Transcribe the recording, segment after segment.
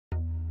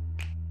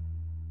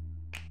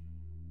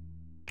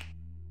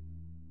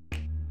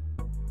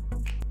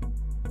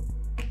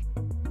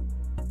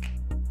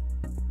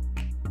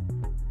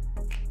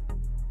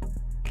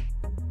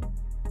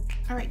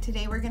All right,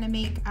 today we're gonna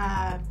make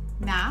a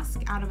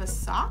mask out of a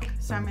sock.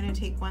 So I'm gonna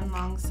take one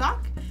long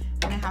sock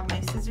and I have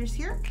my scissors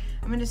here.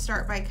 I'm gonna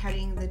start by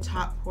cutting the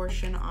top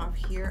portion off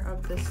here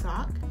of the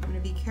sock. I'm gonna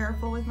be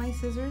careful with my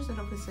scissors,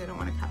 obviously I don't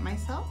wanna cut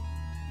myself.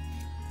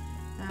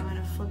 And I'm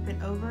gonna flip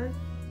it over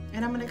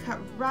and I'm gonna cut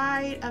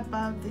right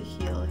above the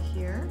heel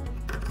here.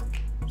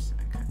 I'm just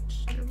gonna cut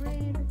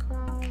straight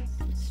across,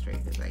 as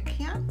straight as I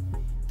can.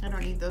 I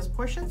don't need those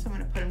portions, so I'm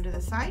gonna put them to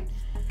the side.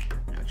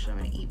 And actually, I'm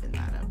gonna even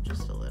that up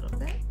just a little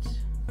bit.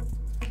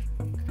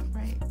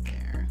 Right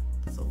there.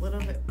 That's a little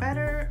bit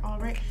better. All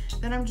right.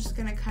 Then I'm just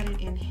gonna cut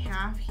it in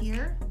half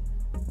here.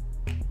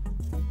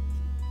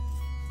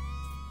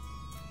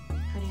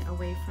 Cutting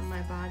away from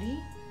my body.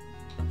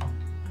 All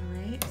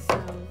right, so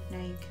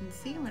now you can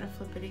see, I'm gonna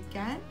flip it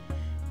again.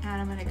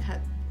 And I'm gonna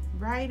cut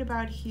right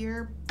about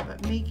here,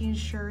 but making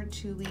sure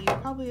to leave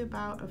probably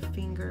about a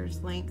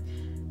finger's length.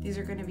 These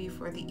are gonna be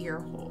for the ear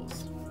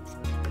holes.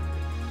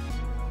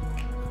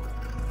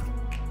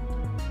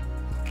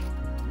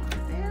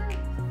 There,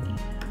 and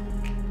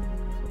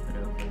flip it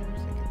over so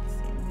I get the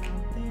same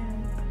amount there.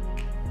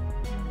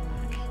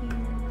 And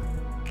here.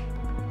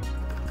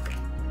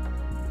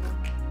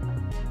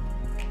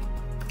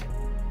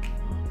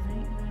 All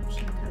right, and I'm just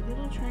gonna cut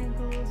little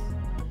triangles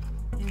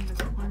in the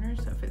corner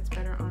so it fits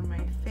better on my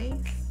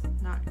face.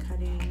 Not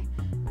cutting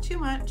too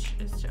much,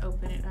 just to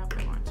open it up.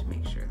 I want to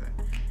make sure that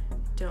I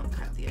don't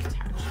cut the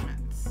attachment